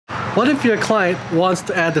What if your client wants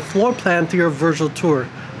to add a floor plan to your virtual tour?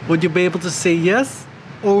 Would you be able to say yes,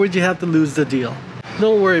 or would you have to lose the deal?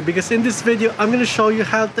 Don't worry, because in this video I'm going to show you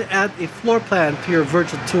how to add a floor plan to your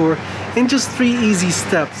virtual tour in just 3 easy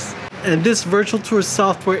steps. And this virtual tour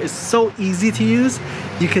software is so easy to use,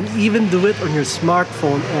 you can even do it on your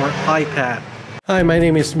smartphone or iPad. Hi, my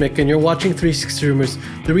name is Mick and you're watching 360 Rumors,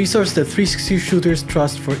 the resource that 360 shooters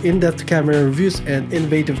trust for in-depth camera reviews and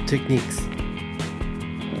innovative techniques.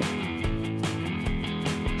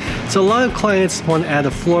 So a lot of clients want to add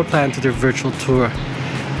a floor plan to their virtual tour.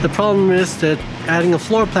 The problem is that adding a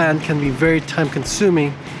floor plan can be very time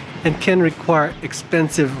consuming and can require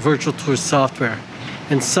expensive virtual tour software.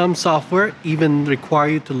 And some software even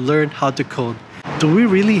require you to learn how to code. Do we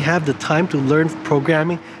really have the time to learn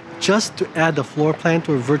programming just to add a floor plan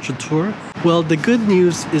to a virtual tour? Well, the good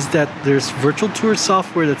news is that there's virtual tour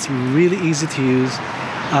software that's really easy to use.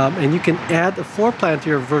 And you can add a floor plan to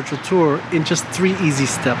your virtual tour in just 3 easy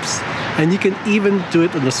steps. And you can even do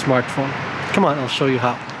it on the smartphone. Come on, I'll show you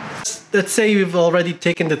how. Let's say you've already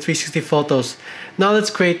taken the 360 photos. Now let's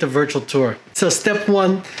create the virtual tour. So step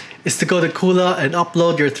 1 is to go to Kula and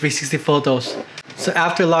upload your 360 photos. So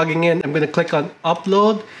after logging in, I'm going to click on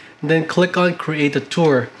upload and then click on create a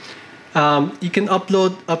tour. You can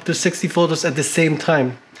upload up to 60 photos at the same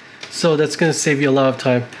time. So that's going to save you a lot of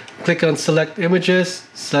time. Click on select images,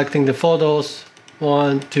 selecting the photos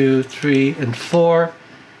 1, 2, 3, and 4.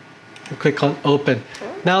 And click on open.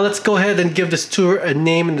 Now let's go ahead and give this tour a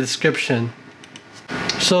name and description.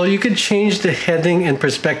 So you can change the heading and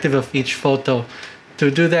perspective of each photo.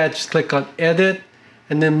 To do that, just click on edit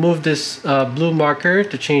and then move this blue marker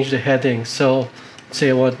to change the heading. So let's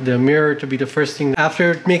say I want the mirror to be the first thing.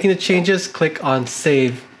 After making the changes, click on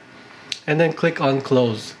save and then click on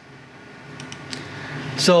close.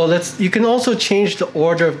 So you can also change the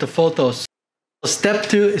order of the photos. Step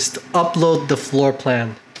 2 is to upload the floor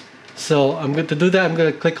plan. So I'm going to do that. I'm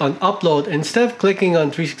going to click on upload. Instead of clicking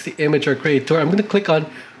on 360 image or create tour, I'm going to click on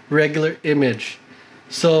regular image.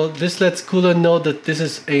 So this lets Kula know that this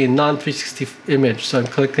is a non-360 image. So I'm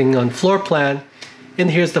clicking on floor plan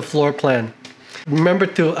and here's the floor plan. Remember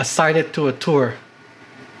to assign it to a tour.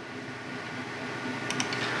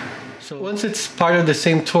 So once it's part of the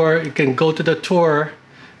same tour, you can go to the tour,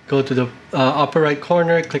 go to the upper right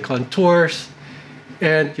corner, click on tours,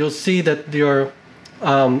 and you'll see that your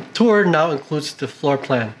tour now includes the floor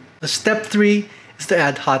plan. The step 3 is to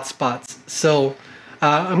add hotspots. So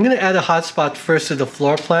I'm going to add a hotspot first to the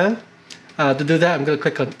floor plan. To do that, I'm going to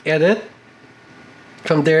click on edit.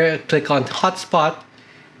 From there, click on hotspot,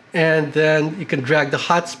 and then you can drag the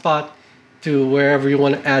hotspot to wherever you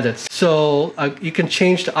want to add it. So you can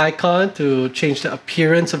change the icon to change the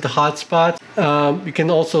appearance of the hotspot. You can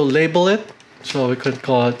also label it. So we could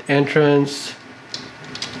call it entrance.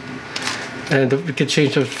 And we can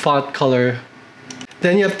change the font color.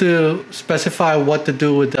 Then you have to specify what to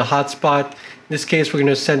do with the hotspot. In this case, we're going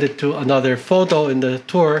to send it to another photo in the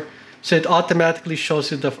tour. So it automatically shows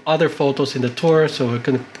you the other photos in the tour. So we're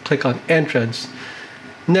going to click on entrance.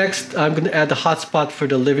 Next, I'm going to add the hotspot for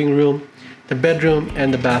the living room, the bedroom,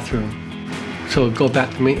 and the bathroom. So go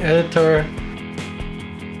back to main editor.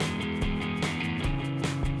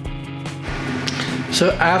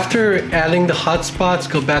 So after adding the hotspots,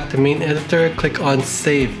 go back to main editor, click on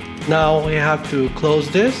save. Now we have to close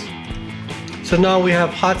this. So now we have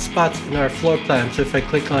hotspots in our floor plan. So if I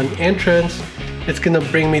click on entrance, it's going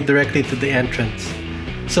to bring me directly to the entrance.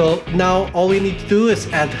 So now all we need to do is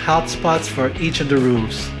add hotspots for each of the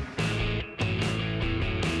rooms.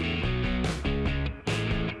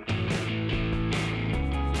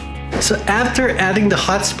 So after adding the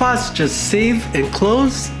hotspots, just save and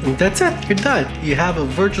close, and that's it, you're done. You have a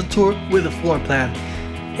virtual tour with a floor plan.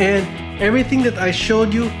 And everything that I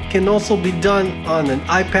showed you can also be done on an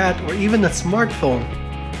iPad or even a smartphone.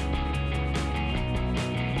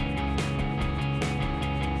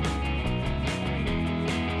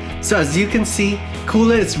 So as you can see,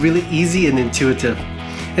 Kula is really easy and intuitive.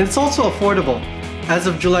 And it's also affordable. As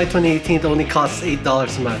of July 2018, it only costs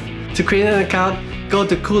 $8 a month. To create an account, go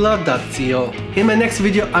to kula.co. In my next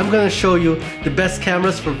video, I'm going to show you the best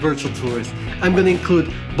cameras for virtual tours. I'm going to include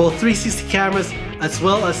both 360 cameras as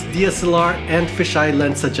well as DSLR and fisheye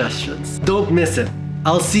lens suggestions. Don't miss it.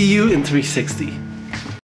 I'll see you in 360.